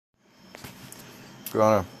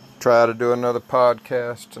Gonna try to do another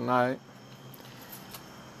podcast tonight.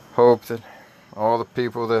 Hope that all the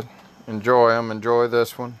people that enjoy them enjoy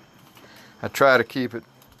this one. I try to keep it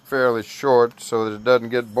fairly short so that it doesn't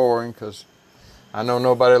get boring, because I know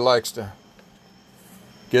nobody likes to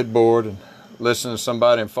get bored and listen to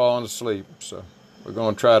somebody and falling asleep. So we're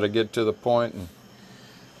going to try to get to the point and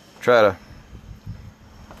try to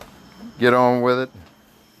get on with it.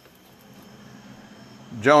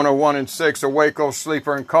 Jonah 1:6, awake, O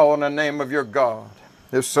sleeper, and call on the name of your God,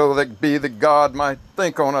 if so that be that God might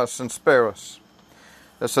think on us and spare us.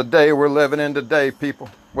 That's the day we're living in today, people,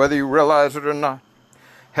 whether you realize it or not.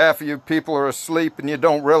 Half of you people are asleep and you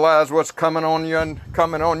don't realize what's coming on you and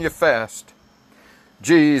coming on you fast.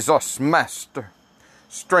 Jesus, Master,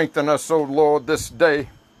 strengthen us, O Lord, this day.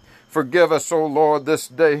 Forgive us, O Lord, this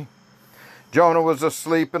day. Jonah was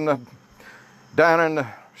asleep down in the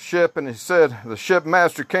ship, and he said the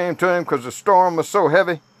shipmaster came to him because the storm was so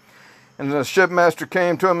heavy. And the shipmaster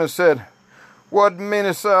came to him and said, "What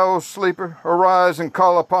meanest thou, O sleeper? Arise and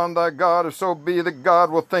call upon thy God, if so be that God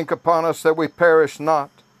will think upon us that we perish not."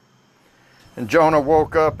 And Jonah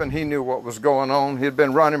woke up and he knew what was going on. He had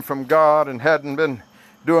been running from God and hadn't been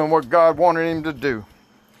doing what God wanted him to do.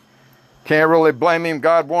 Can't really blame him.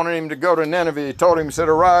 God wanted him to go to Nineveh. He told him, he said,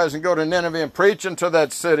 "Arise and go to Nineveh and preach into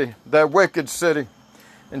that city, that wicked city."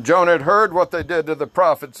 And Jonah had heard what they did to the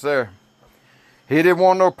prophets there. He didn't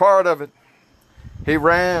want no part of it. He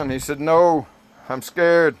ran. He said, "No, I'm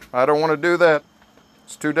scared. I don't want to do that.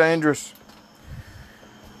 It's too dangerous."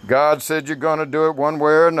 God said, "You're going to do it one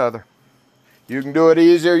way or another. You can do it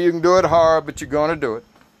easier, you can do it hard, but you're going to do it."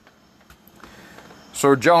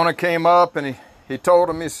 So Jonah came up and he told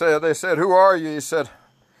them, they said, "Who are you?" He said,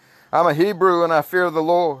 "I'm a Hebrew and I fear the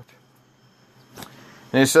Lord."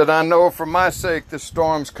 And he said, "I know for my sake the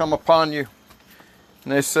storms come upon you."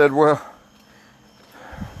 And they said, "Well,"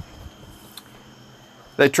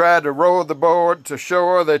 they tried to row the boat to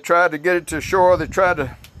shore. They tried to get it to shore. They tried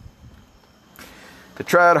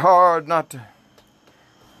hard not to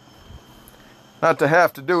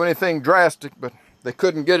have to do anything drastic, but they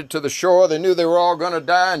couldn't get it to the shore. They knew they were all going to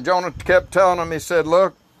die. And Jonah kept telling them, he said,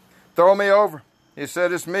 "Look, throw me over." He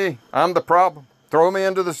said, "It's me. I'm the problem. Throw me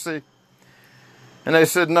into the sea." And they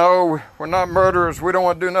said, "No, we're not murderers. We don't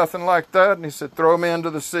want to do nothing like that." And he said, "Throw me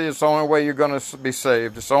into the sea. It's the only way you're going to be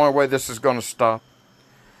saved. It's the only way this is going to stop."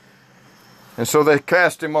 And so they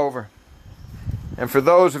cast him over. And for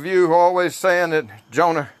those of you who are always saying that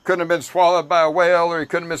Jonah couldn't have been swallowed by a whale, or he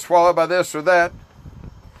couldn't have been swallowed by this or that,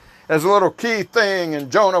 there's a little key thing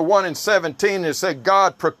in Jonah 1:17. It said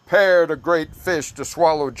God prepared a great fish to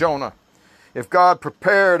swallow Jonah. If God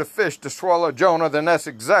prepared a fish to swallow Jonah, then that's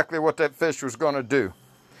exactly what that fish was going to do.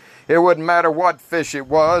 It wouldn't matter what fish it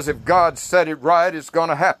was. If God said it right, it's going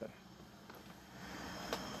to happen.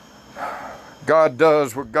 God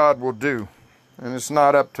does what God will do. And it's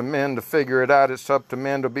not up to men to figure it out. It's up to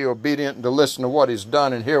men to be obedient and to listen to what he's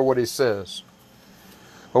done and hear what he says.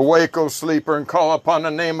 Awake, O sleeper, and call upon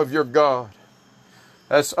the name of your God.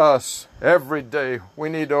 That's us. Every day we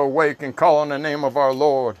need to awake and call on the name of our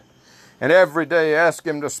Lord. And every day ask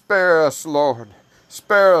him to spare us, Lord.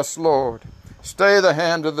 Spare us, Lord. Stay the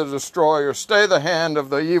hand of the destroyer. Stay the hand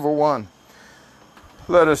of the evil one.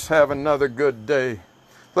 Let us have another good day.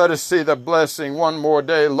 Let us see the blessing one more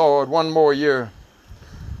day, Lord, one more year.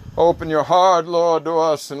 Open your heart, Lord, to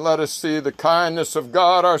us, and let us see the kindness of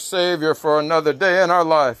God, our Savior, for another day in our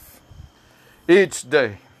life. Each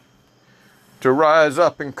day, to rise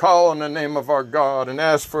up and call on the name of our God and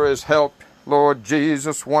ask for his help, Lord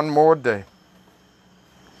Jesus, one more day.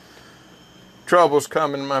 Trouble's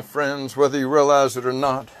coming, my friends, whether you realize it or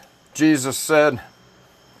not. Jesus said,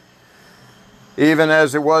 "Even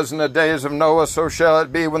as it was in the days of Noah, so shall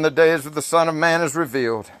it be when the days of the Son of Man is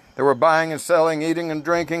revealed." They were buying and selling, eating and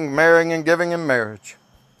drinking, marrying and giving in marriage,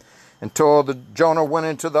 until Jonah went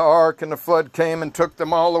into the ark and the flood came and took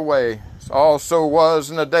them all away. Also was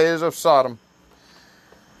in the days of Sodom.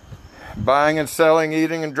 Buying and selling,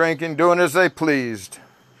 eating and drinking, doing as they pleased.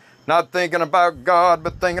 Not thinking about God,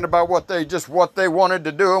 but thinking about what they wanted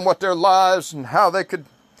to do and what their lives and how they could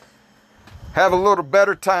have a little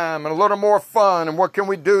better time and a little more fun, and what can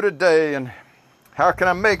we do today and how can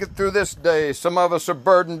I make it through this day. Some of us are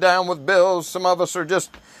burdened down with bills. Some of us are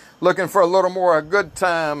just looking for a little more a good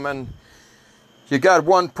time, and you got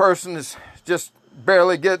one person that's just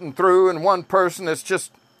barely getting through and one person that's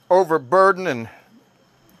just overburdened and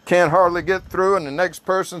can't hardly get through, and the next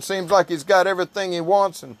person seems like he's got everything he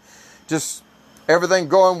wants and just everything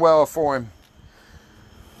going well for him.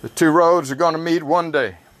 The two roads are going to meet one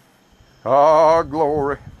day. Oh,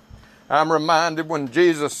 glory. I'm reminded when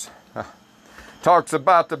Jesus Talks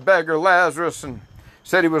about the beggar Lazarus and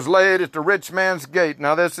said he was laid at the rich man's gate.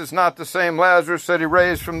 Now this is not the same Lazarus that he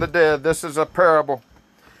raised from the dead. This is a parable.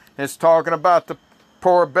 It's talking about the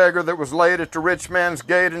poor beggar that was laid at the rich man's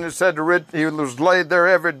gate, and it said he was laid there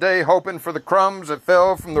every day hoping for the crumbs that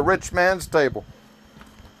fell from the rich man's table.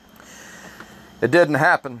 It didn't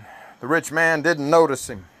happen. The rich man didn't notice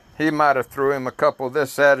him. He might have threw him a couple of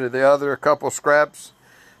this, that, or the other, a couple scraps.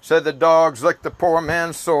 Said the dogs licked the poor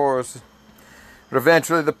man's sores. But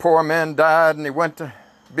eventually the poor man died, and he went to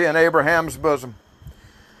be in Abraham's bosom.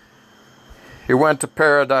 He went to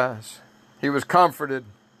paradise. He was comforted,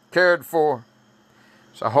 cared for.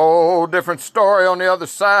 It's a whole different story on the other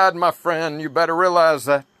side, my friend. You better realize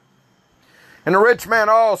that. And the rich man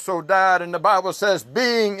also died, and the Bible says,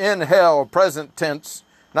 being in hell, present tense,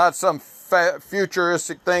 not some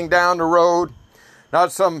futuristic thing down the road,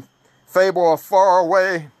 not some fable of far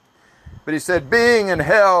away. But he said, being in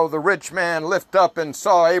hell, the rich man lifted up and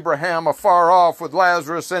saw Abraham afar off with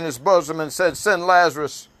Lazarus in his bosom, and said, send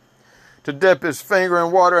Lazarus to dip his finger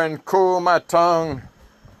in water and cool my tongue,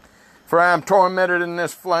 for I am tormented in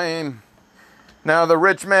this flame. Now the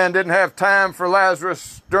rich man didn't have time for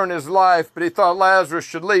Lazarus during his life, but he thought Lazarus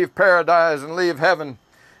should leave paradise and leave heaven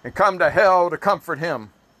and come to hell to comfort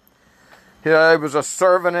him. He was a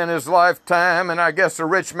servant in his lifetime, and I guess the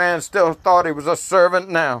rich man still thought he was a servant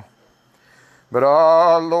now. But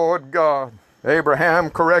oh, Lord God, Abraham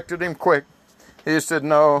corrected him quick. He said,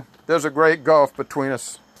 no, there's a great gulf between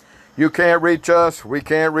us. You can't reach us, we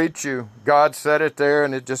can't reach you. God said it there,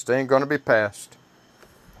 and it just ain't going to be passed.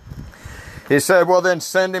 He said, well, then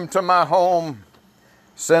send him to my home.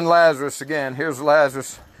 Send Lazarus again. Here's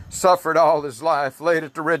Lazarus. Suffered all his life. Laid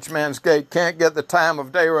at the rich man's gate. Can't get the time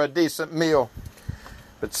of day or a decent meal.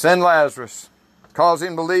 But send Lazarus. Cause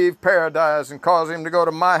him to leave paradise and cause him to go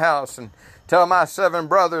to my house and tell my 7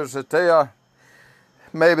 brothers that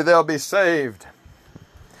maybe they'll be saved.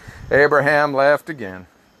 Abraham laughed again.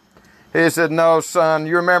 He said, no, son,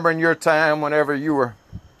 you remember in your time whenever you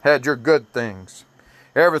had your good things.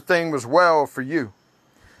 Everything was well for you.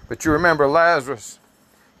 But you remember Lazarus,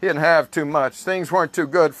 he didn't have too much. Things weren't too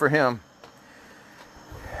good for him.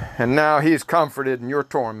 And now he's comforted and you're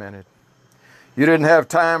tormented. You didn't have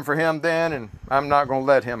time for him then, and I'm not going to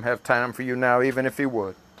let him have time for you now, even if he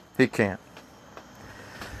would. He can't.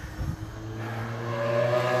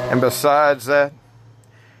 And besides that,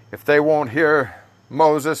 if they won't hear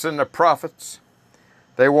Moses and the prophets,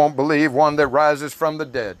 they won't believe one that rises from the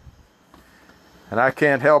dead. And I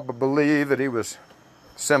can't help but believe that he was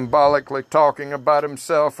symbolically talking about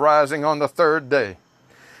himself rising on the 3rd day.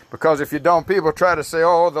 Because if you don't, people try to say,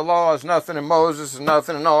 oh, the law is nothing and Moses is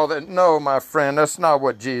nothing and all that. No, my friend, that's not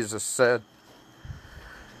what Jesus said.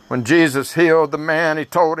 When Jesus healed the man, he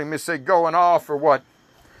told him, he said, go and offer what?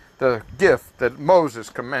 The gift that Moses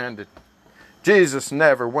commanded. Jesus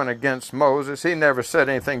never went against Moses. He never said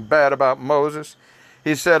anything bad about Moses.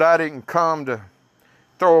 He said, I didn't come to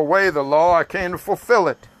throw away the law. I came to fulfill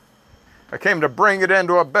it. I came to bring it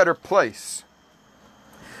into a better place.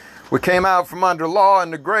 We came out from under law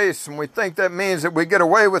into grace, and we think that means that we get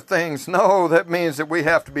away with things. No, that means that we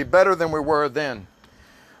have to be better than we were then.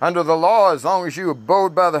 Under the law, as long as you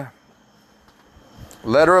abode by the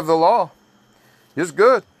letter of the law, it's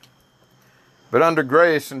good. But under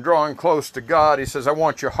grace and drawing close to God, he says, I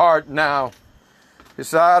want your heart now. He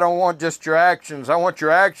said, I don't want just your actions. I want your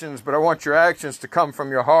actions, but I want your actions to come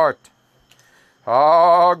from your heart.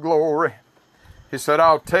 Ah, glory. He said,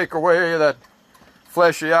 I'll take away that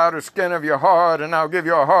fleshy outer skin of your heart, and I'll give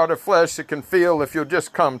you a heart of flesh that can feel if you'll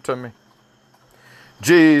just come to me.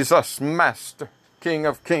 Jesus, Master, King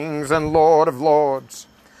of kings and Lord of lords.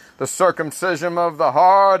 The circumcision of the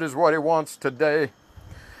heart is what he wants today.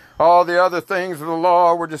 All the other things of the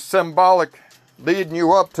law were just symbolic, leading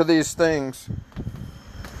you up to these things.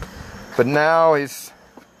 But now he's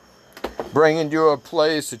bringing you a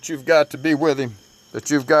place that you've got to be with him,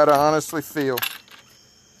 that you've got to honestly feel.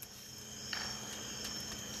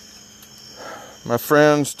 My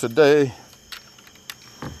friends, today,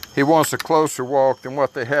 he wants a closer walk than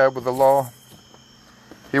what they had with the law.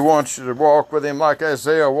 He wants you to walk with him like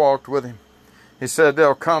Isaiah walked with him. He said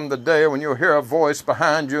there'll come the day when you'll hear a voice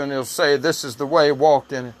behind you and he'll say, this is the way,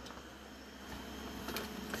 walk in it.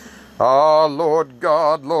 Ah, Lord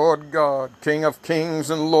God, King of kings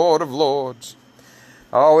and Lord of lords.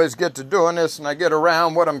 I always get to doing this and I get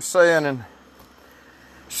around what I'm saying and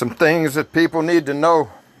some things that people need to know.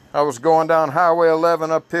 I was going down Highway 11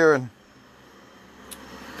 up here and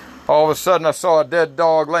all of a sudden I saw a dead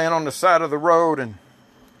dog laying on the side of the road, and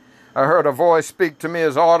I heard a voice speak to me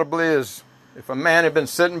as audibly as if a man had been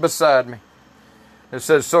sitting beside me. It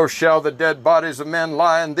says, so shall the dead bodies of men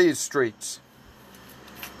lie in these streets.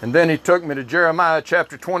 And then he took me to Jeremiah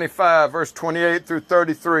chapter 25, verse 28 through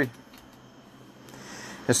 33.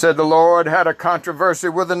 It said, the Lord had a controversy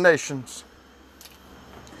with the nations.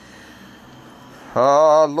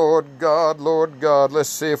 Ah, Lord God, Lord God. Let's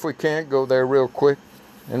see if we can't go there real quick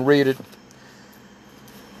and read it.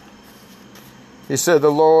 He said, the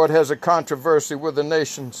Lord has a controversy with the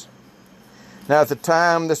nations. Now, at the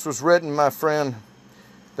time this was written, my friend,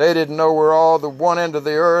 they didn't know where all the one end of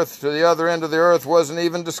the earth to the other end of the earth wasn't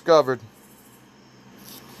even discovered.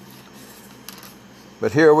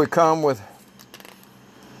 But here we come with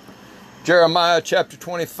Jeremiah chapter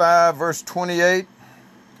 25, verse 28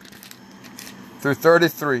 through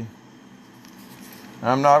 33.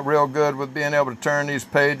 I'm not real good with being able to turn these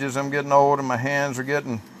pages. I'm getting old and my hands are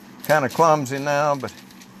getting kind of clumsy now, but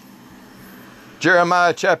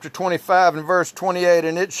Jeremiah chapter 25 and verse 28,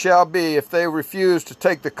 and it shall be, if they refuse to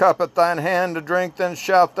take the cup at thine hand to drink, then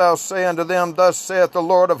shalt thou say unto them, thus saith the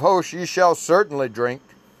Lord of hosts, ye shall certainly drink.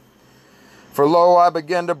 For lo, I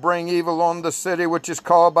begin to bring evil on the city which is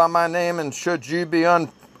called by my name, and should ye be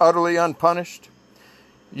utterly unpunished?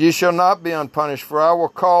 Ye shall not be unpunished, for I will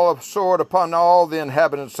call a sword upon all the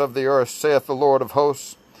inhabitants of the earth, saith the Lord of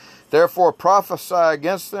hosts. Therefore prophesy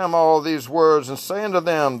against them all these words, and say unto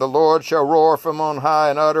them, the Lord shall roar from on high,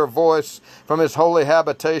 and utter voice from his holy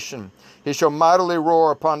habitation. He shall mightily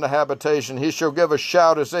roar upon the habitation. He shall give a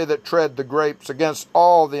shout as they that tread the grapes against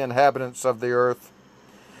all the inhabitants of the earth.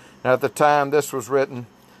 Now at the time this was written,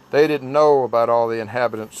 they didn't know about all the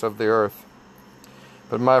inhabitants of the earth.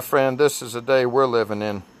 But my friend, this is the day we're living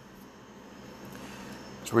in.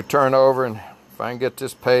 As we turn over, and if I can get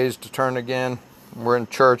this page to turn again, we're in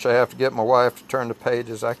church, I have to get my wife to turn the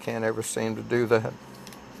pages. I can't ever seem to do that.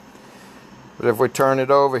 But if we turn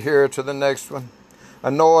it over here to the next one,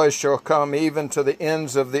 a noise shall come even to the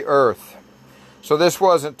ends of the earth. So this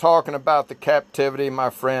wasn't talking about the captivity, my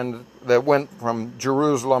friend, that went from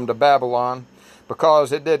Jerusalem to Babylon,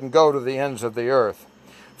 because it didn't go to the ends of the earth.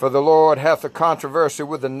 For the Lord hath a controversy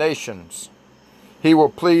with the nations. He will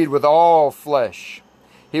plead with all flesh.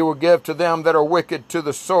 He will give to them that are wicked to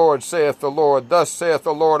the sword, saith the Lord. Thus saith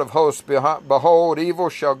the Lord of hosts, behold, evil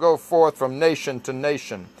shall go forth from nation to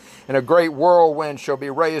nation, and a great whirlwind shall be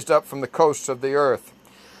raised up from the coasts of the earth.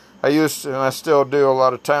 I used to, and I still do a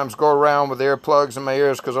lot of times, go around with earplugs in my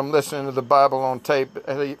ears because I'm listening to the Bible on tape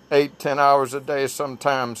 8-10 hours a day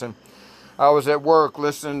sometimes. And I was at work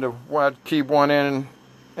listening to, I'd keep one in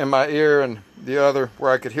my ear and the other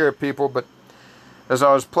where I could hear people, but as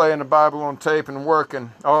I was playing the Bible on tape and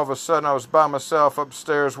working, all of a sudden I was by myself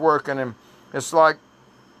upstairs working, and it's like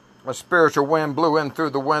a spiritual wind blew in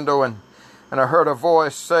through the window, and I heard a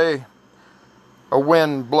voice say, a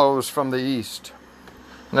wind blows from the east.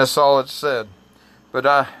 And that's all it said. But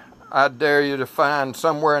I dare you to find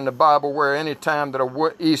somewhere in the Bible where any time that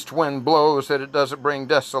a east wind blows that it doesn't bring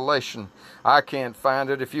desolation. I can't find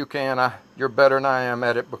it. If you can, you're better than I am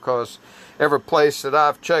at it, because every place that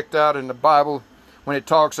I've checked out in the Bible, when it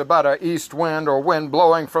talks about an east wind or wind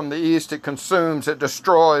blowing from the east, it consumes, it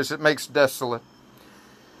destroys, it makes desolate.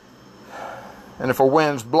 And if a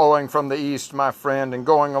wind's blowing from the east, my friend, and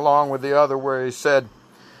going along with the other where he said,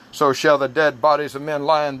 so shall the dead bodies of men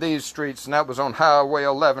lie in these streets, and that was on Highway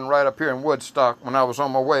 11 right up here in Woodstock when I was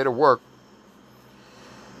on my way to work,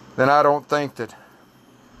 then I don't think that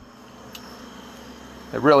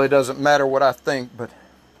it really doesn't matter what I think, but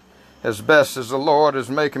as best as the Lord is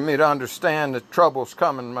making me to understand that trouble's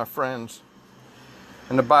coming, my friends.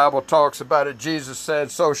 And the Bible talks about it. Jesus said,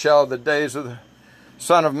 so shall the days of the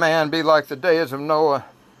Son of Man be like the days of Noah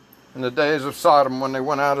and the days of Sodom when they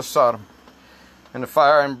went out of Sodom, and the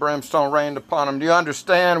fire and brimstone rained upon them. Do you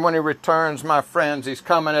understand? When he returns, my friends, he's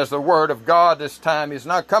coming as the Word of God this time. He's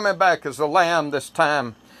not coming back as the Lamb this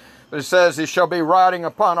time. But it says he shall be riding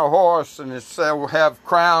upon a horse, and it will have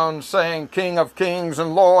crowns saying, King of Kings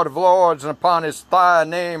and Lord of Lords, and upon his thigh a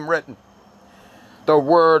name written, the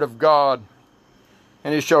Word of God.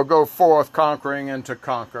 And he shall go forth conquering and to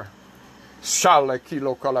conquer.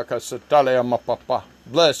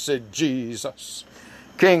 Blessed Jesus,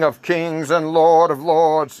 King of Kings and Lord of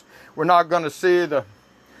Lords. We're not going to see the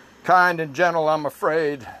kind and gentle, I'm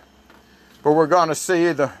afraid, but we're going to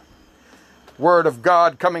see the Word of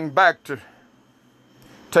God coming back to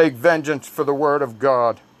take vengeance for the Word of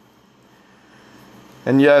God.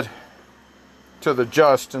 And yet, to the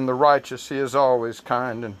just and the righteous, he is always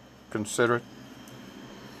kind and considerate.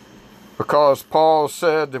 Because Paul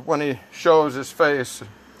said that when he shows his face,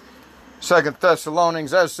 2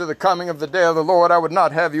 Thessalonians, as to the coming of the day of the Lord, I would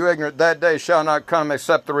not have you ignorant. That day shall not come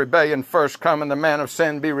except the rebellion first come and the man of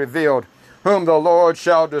sin be revealed, whom the Lord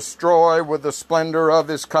shall destroy with the splendor of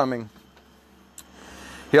his coming.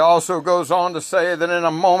 He also goes on to say that in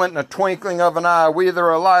a moment, in a twinkling of an eye, we that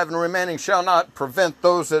are alive and remaining shall not prevent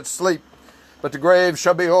those that sleep, but the grave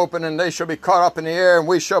shall be open, and they shall be caught up in the air, and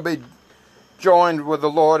we shall be joined with the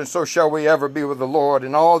Lord, and so shall we ever be with the Lord.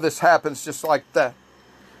 And all this happens just like that.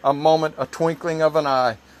 A moment, a twinkling of an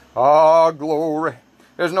eye. Ah, glory.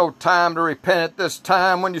 There's no time to repent at this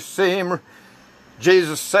time when you see him.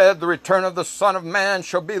 Jesus said, the return of the Son of Man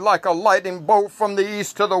shall be like a lightning bolt from the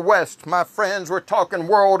east to the west. My friends, we're talking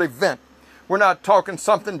world event. We're not talking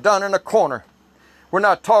something done in a corner. We're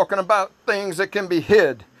not talking about things that can be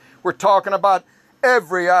hid. We're talking about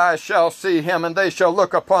every eye shall see him, and they shall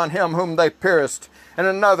look upon him whom they pierced. And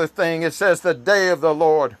another thing, it says the day of the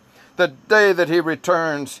Lord, the day that he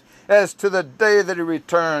returns. As to the day that he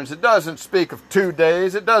returns, it doesn't speak of 2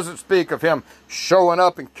 days. It doesn't speak of him showing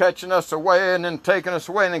up and catching us away and then taking us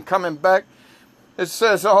away and then coming back. It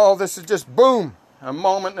says, oh, this is just boom, a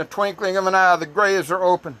moment in the twinkling of an eye. The graves are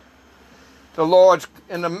open. The Lord's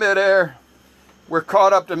in the midair. We're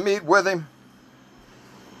caught up to meet with him.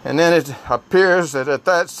 And then it appears that at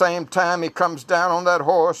that same time he comes down on that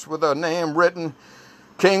horse with a name written,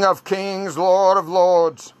 King of Kings, Lord of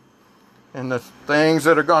Lords. And the things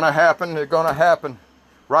that are going to happen, they're going to happen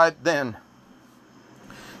right then.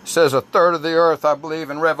 It says a third of the earth, I believe,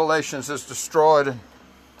 in Revelations is destroyed. And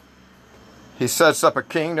he sets up a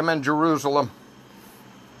kingdom in Jerusalem.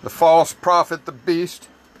 The false prophet, the beast,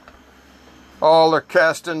 all are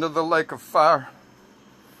cast into the lake of fire.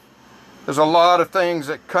 There's a lot of things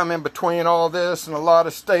that come in between all this and a lot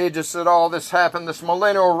of stages that all this happened. This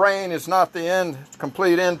millennial reign is not the end,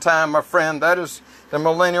 complete end time, my friend. That is the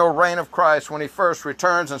millennial reign of Christ when he first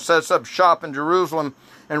returns and sets up shop in Jerusalem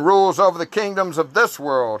and rules over the kingdoms of this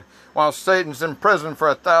world while Satan's in prison for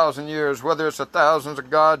 1,000 years. Whether it's 1,000 of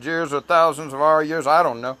God's years or thousands of our years, I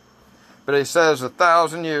don't know. But he says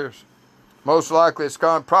 1,000 years. Most likely it's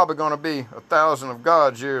probably going to be 1,000 of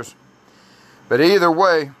God's years. But either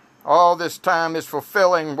way, all this time is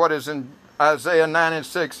fulfilling what is in Isaiah 9 and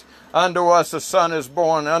 6. Unto us a son is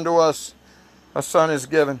born, unto us a son is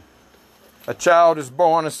given. A child is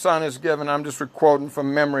born, a son is given. I'm just quoting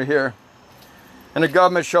from memory here. And the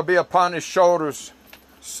government shall be upon his shoulders.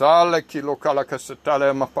 And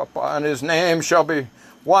his name shall be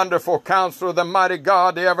Wonderful Counselor, the Mighty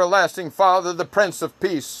God, the Everlasting Father, the Prince of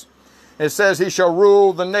Peace. It says he shall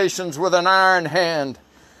rule the nations with an iron hand.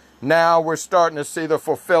 Now we're starting to see the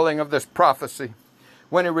fulfilling of this prophecy.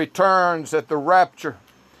 When he returns at the rapture,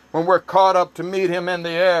 when we're caught up to meet him in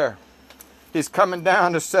the air, he's coming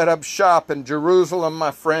down to set up shop in Jerusalem,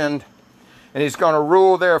 my friend. And he's going to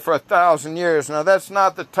rule there for 1,000 years. Now that's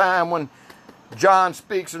not the time when John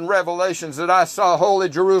speaks in Revelations that I saw holy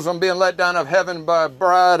Jerusalem being let down of heaven by a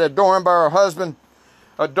bride adorned by her husband,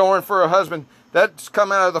 adorned for her husband. That's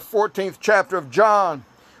coming out of the 14th chapter of John.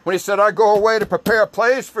 When he said, I go away to prepare a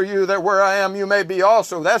place for you, that where I am you may be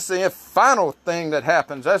also. That's the final thing that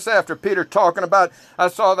happens. That's after Peter talking about, I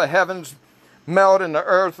saw the heavens melt and the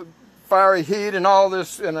earth fiery heat and all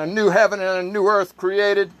this, and a new heaven and a new earth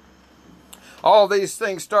created. All these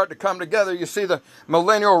things start to come together. You see the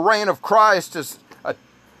millennial reign of Christ is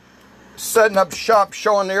setting up shop,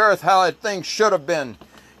 showing the earth how things should have been.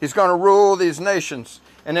 He's going to rule these nations.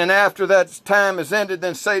 And then after that time is ended,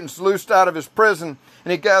 then Satan's loosed out of his prison,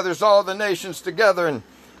 and he gathers all the nations together, and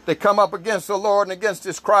they come up against the Lord and against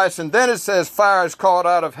his Christ. And then it says fire is called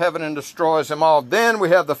out of heaven and destroys them all. Then we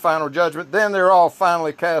have the final judgment. Then they're all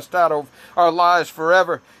finally cast out of our lives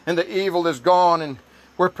forever, and the evil is gone, and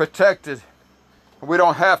we're protected. We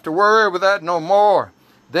don't have to worry with that no more.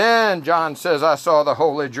 Then John says, I saw the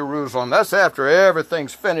holy Jerusalem. That's after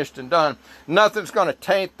everything's finished and done. Nothing's going to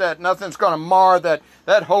taint that. Nothing's going to mar that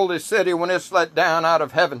holy city when it's let down out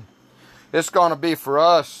of heaven. It's going to be for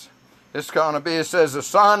us. It's going to be, it says, the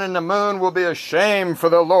sun and the moon will be ashamed, for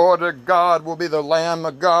the Lord God will be the Lamb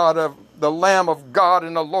of God, and the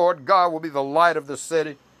Lord God will be the light of the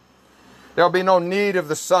city. There'll be no need of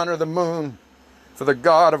the sun or the moon, for the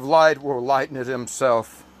God of light will lighten it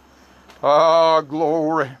himself. Ah,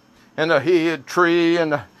 glory. And the heated tree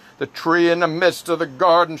and the tree in the midst of the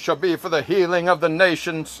garden shall be for the healing of the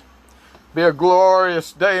nations. Be a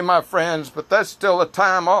glorious day, my friends, but that's still a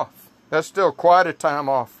time off. That's still quite a time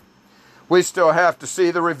off. We still have to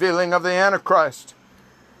see the revealing of the Antichrist.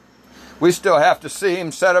 We still have to see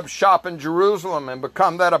him set up shop in Jerusalem and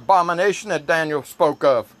become that abomination that Daniel spoke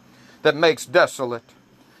of, that makes desolate.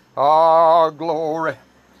 Ah, glory.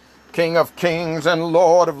 King of kings and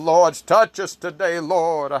Lord of lords, touch us today,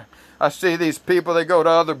 Lord. I see these people, they go to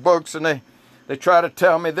other books and They try to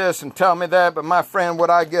tell me this and tell me that, but my friend, what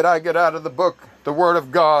I get out of the book, the Word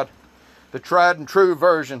of God, the tried and true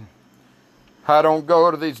version. I don't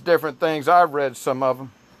go to these different things. I've read some of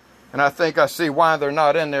them, and I think I see why they're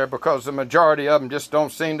not in there, because the majority of them just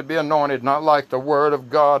don't seem to be anointed, not like the Word of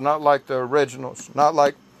God, not like the originals, not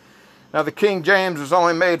like... Now, the King James was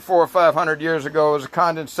only made 400 or 500 years ago as a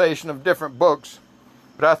condensation of different books.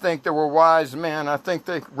 But I think there were wise men. I think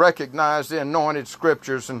they recognized the anointed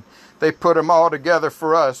scriptures and they put them all together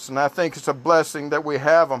for us. And I think it's a blessing that we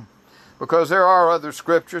have them, because there are other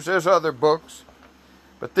scriptures, there's other books.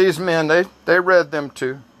 But these men, they read them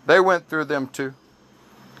too. They went through them too.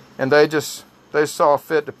 And they saw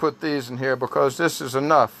fit to put these in here, because this is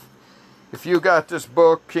enough. If you got this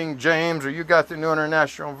book, King James, or you got the New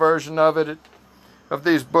International Version of it, of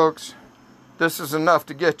these books, this is enough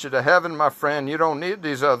to get you to heaven, my friend. You don't need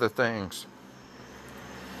these other things.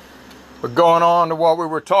 But going on to what we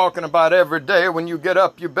were talking about, every day when you get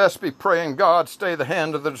up, you best be praying, God, stay the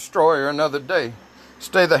hand of the destroyer another day.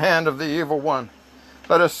 Stay the hand of the evil one.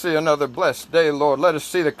 Let us see another blessed day, Lord. Let us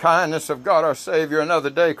see the kindness of God our Savior another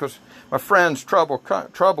day, because, my friends,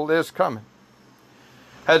 trouble is coming.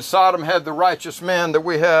 Had Sodom had the righteous men that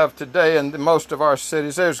we have today in most of our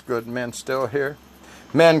cities, there's good men still here.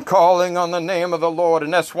 Men calling on the name of the Lord,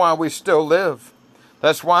 and that's why we still live.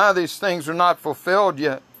 That's why these things are not fulfilled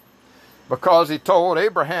yet. Because he told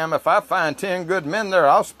Abraham, if I find 10 good men there,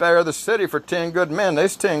 I'll spare the city for 10 good men.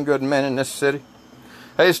 There's 10 good men in this city.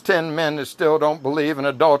 There's 10 men that still don't believe in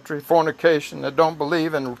adultery, fornication, that don't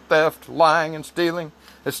believe in theft, lying, and stealing,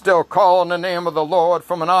 that still call on the name of the Lord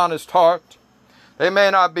from an honest heart. They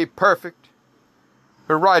may not be perfect,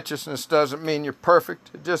 but righteousness doesn't mean you're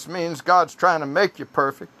perfect. It just means God's trying to make you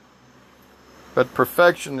perfect. But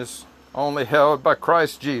perfection is only held by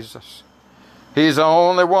Christ Jesus. He's the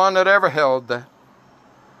only one that ever held that.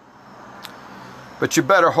 But you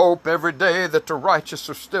better hope every day that the righteous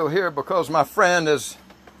are still here, because, my friend, as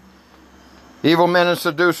evil men and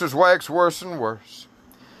seducers wax worse and worse,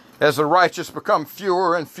 as the righteous become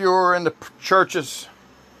fewer and fewer in the churches,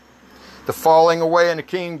 the falling away, and the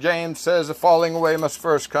King James says the falling away must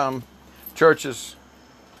first come. Churches,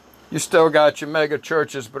 you still got your mega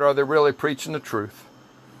churches, but are they really preaching the truth?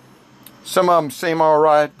 Some of them seem all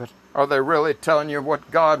right, but are they really telling you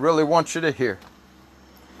what God really wants you to hear?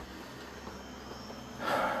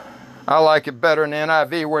 I like it better in the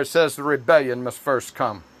NIV, where it says the rebellion must first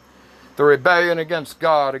come. The rebellion against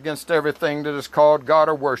God, against everything that is called God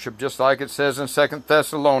or worship, just like it says in 2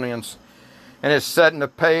 Thessalonians. And it's setting the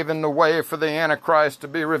paving the way for the Antichrist to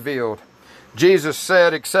be revealed. Jesus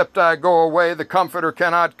said, except I go away, the Comforter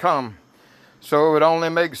cannot come. So it only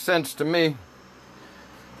makes sense to me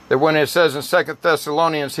that when it says in 2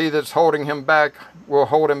 Thessalonians, he that's holding him back will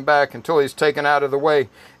hold him back until he's taken out of the way,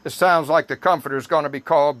 it sounds like the Comforter is going to be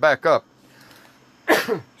called back up.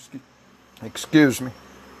 Excuse me.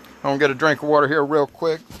 I'm going to get a drink of water here real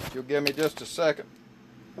quick. If you'll give me just a second.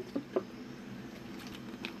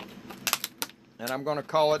 And I'm going to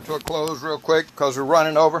call it to a close real quick, because we're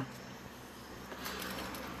running over.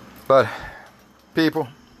 But, people,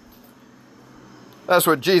 that's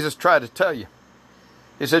what Jesus tried to tell you.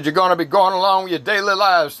 He said you're going to be going along with your daily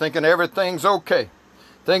lives thinking everything's okay.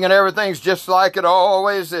 Thinking everything's just like it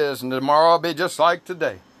always is, and tomorrow will be just like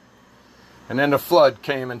today. And then the flood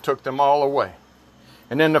came and took them all away.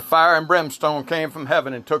 And then the fire and brimstone came from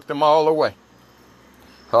heaven and took them all away.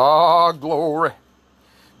 Ah, glory.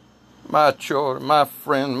 My children, my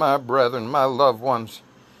friend, my brethren, my loved ones,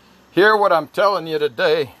 hear what I'm telling you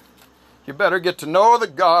today. You better get to know the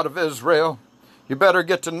God of Israel. You better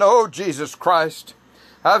get to know Jesus Christ.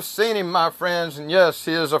 I've seen him, my friends, and yes,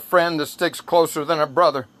 he is a friend that sticks closer than a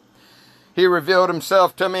brother. He revealed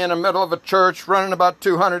himself to me in the middle of a church, running about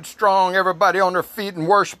 200 strong, everybody on their feet and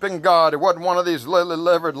worshiping God. It wasn't one of these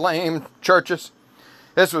lily-livered, lame churches.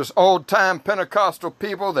 This was old-time Pentecostal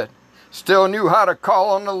people that still knew how to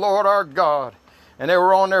call on the Lord our God. And they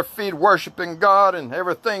were on their feet worshiping God, and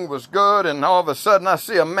everything was good. And all of a sudden I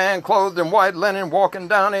see a man clothed in white linen walking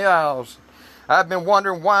down the aisles. I've been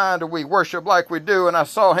wondering, why do we worship like we do? And I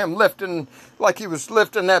saw him lifting, like he was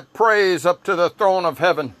lifting that praise up to the throne of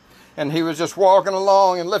heaven. And he was just walking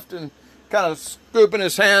along and lifting, kind of scooping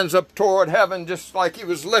his hands up toward heaven, just like he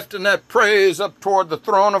was lifting that praise up toward the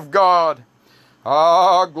throne of God.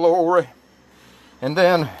 Ah, glory. And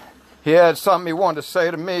then he had something he wanted to say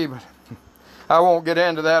to me, but I won't get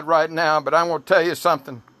into that right now. But I'm going to tell you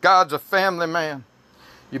something. God's a family man.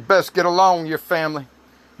 You best get along with your family.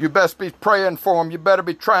 You best be praying for them. You better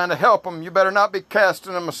be trying to help them. You better not be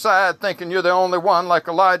casting them aside thinking you're the only one, like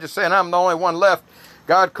Elijah saying, I'm the only one left.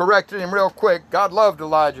 God corrected him real quick. God loved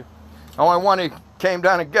Elijah. Only one he came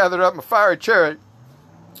down and gathered up in a fiery chariot,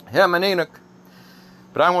 him and Enoch.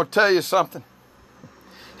 But I'm going to tell you something.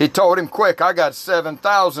 He told him quick, I got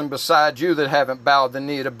 7,000 beside you that haven't bowed the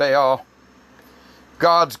knee to Baal.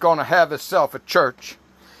 God's going to have himself a church.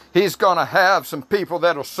 He's going to have some people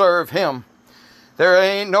that'll serve him. There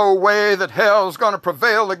ain't no way that hell's going to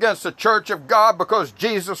prevail against the church of God, because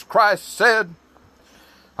Jesus Christ said,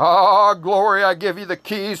 Ah, glory, I give you the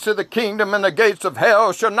keys to the kingdom, and the gates of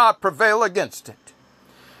hell shall not prevail against it.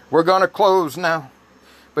 We're going to close now.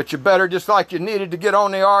 But you better, just like you needed to get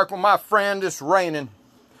on the ark. Well, my friend, it's raining.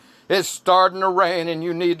 It's starting to rain, and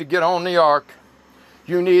you need to get on the ark.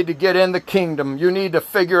 You need to get in the kingdom. You need to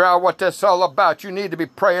figure out what that's all about. You need to be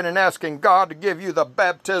praying and asking God to give you the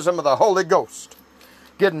baptism of the Holy Ghost.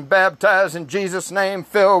 Getting baptized in Jesus' name,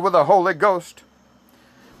 filled with the Holy Ghost,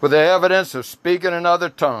 with the evidence of speaking in other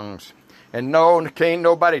tongues. And no, can't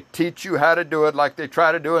nobody teach you how to do it like they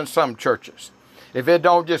try to do in some churches. If it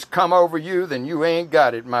don't just come over you, then you ain't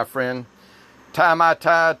got it, my friend.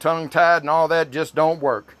 Tie-my-tie, tongue-tied, and all that just don't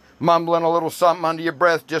work. Mumbling a little something under your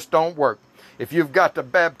breath just don't work. If you've got the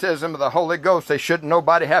baptism of the Holy Ghost, they shouldn't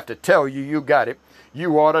nobody have to tell you you got it.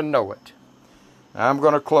 You ought to know it. Now, I'm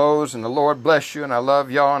going to close, and the Lord bless you, and I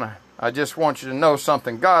love y'all, and I just want you to know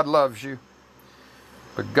something. God loves you,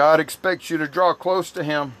 but God expects you to draw close to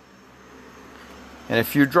him. And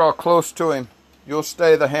if you draw close to him, you'll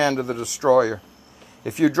stay the hand of the destroyer.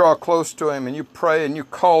 If you draw close to him and you pray and you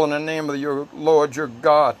call in the name of your Lord your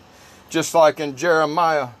God, just like in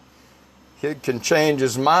Jeremiah, he can change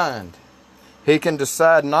his mind. He can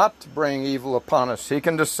decide not to bring evil upon us. He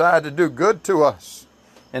can decide to do good to us.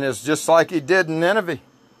 And it's just like he did in Nineveh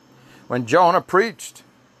when Jonah preached.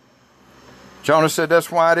 Jonah said,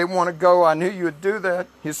 that's why I didn't want to go. I knew you would do that.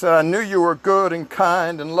 He said, I knew you were good and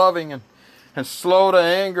kind and loving and slow to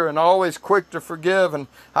anger and always quick to forgive. And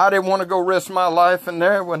I didn't want to go risk my life in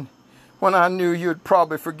there when I knew you'd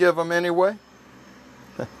probably forgive them anyway.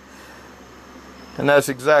 And that's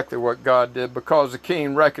exactly what God did, because the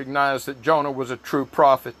king recognized that Jonah was a true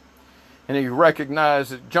prophet. And he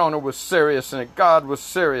recognized that Jonah was serious and that God was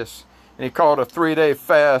serious. And he called a 3-day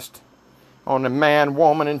fast on the man,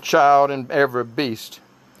 woman, and child and every beast.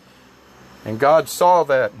 And God saw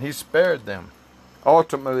that and he spared them.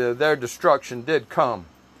 Ultimately, their destruction did come,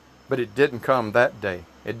 but it didn't come that day.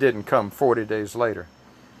 It didn't come 40 days later.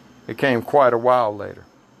 It came quite a while later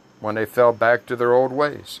when they fell back to their old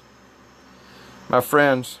ways. My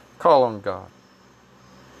friends, call on God.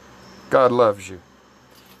 God loves you,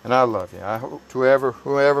 and I love you. I hope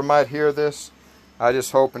whoever might hear this, I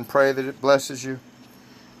just hope and pray that it blesses you.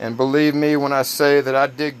 And believe me when I say that I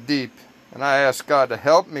dig deep, and I ask God to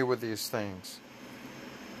help me with these things.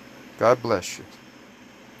 God bless you.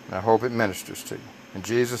 I hope it ministers to you. In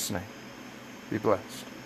Jesus' name, be blessed.